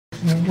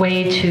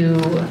way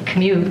to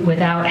commute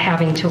without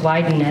having to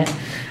widen it.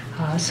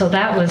 So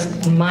that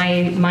was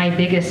my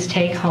biggest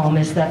take home,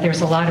 is that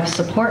there's a lot of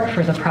support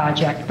for the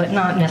project, but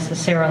not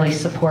necessarily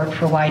support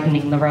for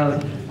widening the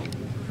road.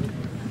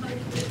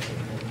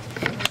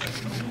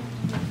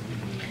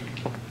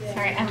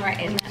 Sorry, I'm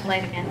right in that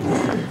light again.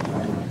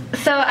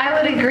 So I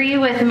would agree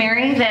with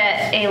Mary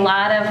that a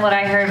lot of what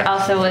I heard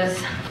also was,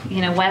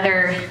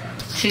 whether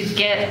to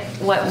get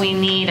what we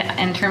need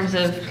in terms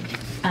of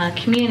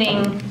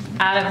commuting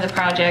out of the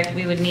project,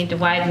 we would need to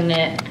widen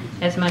it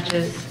as much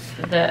as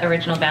the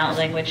original ballot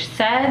language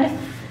said.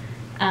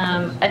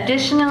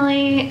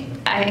 Additionally,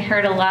 I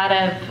heard a lot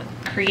of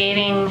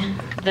creating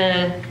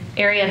the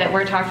area that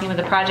we're talking about,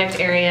 the project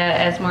area,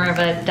 as more of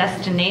a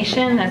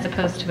destination as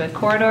opposed to a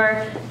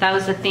corridor. That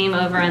was the theme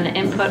over on the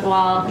input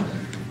wall.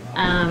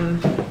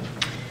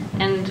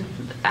 And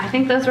I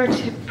think those were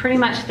pretty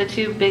much the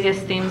two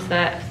biggest themes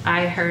that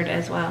I heard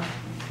as well.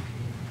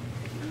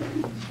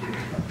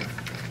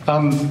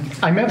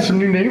 I met some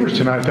new neighbors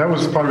tonight. That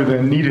was probably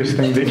the neatest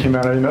thing that came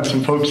out. I met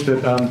some folks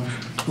that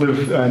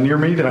live near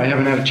me that I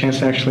haven't had a chance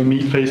to actually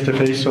meet face to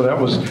face, so that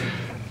was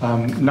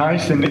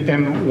nice.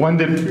 And one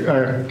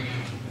that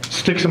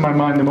sticks in my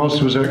mind the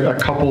most was a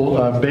couple,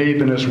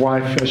 Babe and his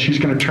wife. She's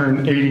going to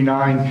turn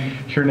 89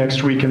 here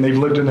next week, and they've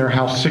lived in their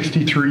house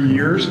 63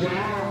 years.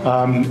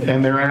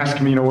 And they're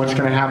asking me, what's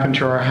going to happen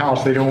to our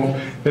house? They don't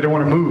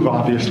want to move,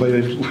 obviously.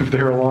 They've lived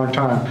there a long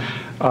time.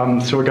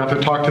 So I got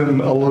to talk to them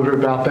a little bit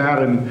about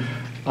that, and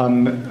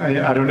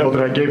I don't know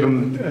that I gave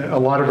them a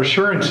lot of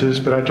assurances,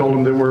 but I told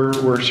them that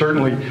we're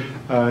certainly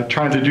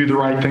trying to do the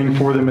right thing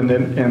for them,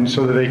 and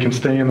so that they can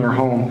stay in their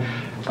home.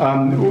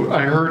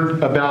 I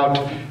heard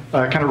about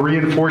kind of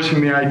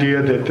reinforcing the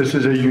idea that this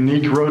is a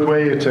unique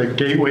roadway. It's a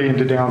gateway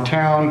into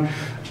downtown,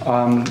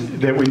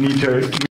 that we need to